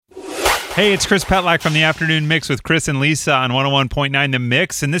Hey, it's Chris Petlak from the Afternoon Mix with Chris and Lisa on 101.9 The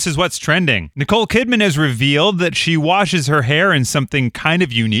Mix, and this is what's trending. Nicole Kidman has revealed that she washes her hair in something kind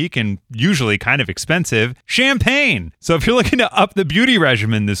of unique and usually kind of expensive, champagne. So if you're looking to up the beauty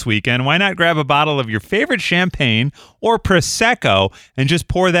regimen this weekend, why not grab a bottle of your favorite champagne or Prosecco and just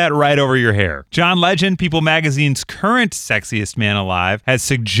pour that right over your hair. John Legend, People Magazine's current sexiest man alive, has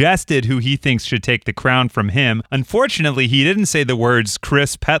suggested who he thinks should take the crown from him. Unfortunately, he didn't say the words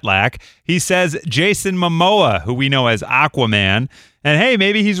Chris Petlak. He says Jason Momoa, who we know as Aquaman. And hey,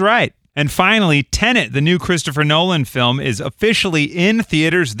 maybe he's right. And finally, Tenet, the new Christopher Nolan film, is officially in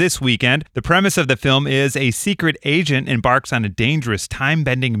theaters this weekend. The premise of the film is a secret agent embarks on a dangerous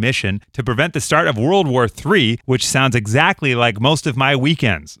time-bending mission to prevent the start of World War III, which sounds exactly like most of my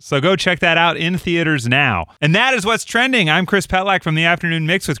weekends. So go check that out in theaters now. And that is what's trending. I'm Chris Petlak from the Afternoon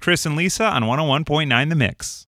Mix with Chris and Lisa on 101.9 The Mix.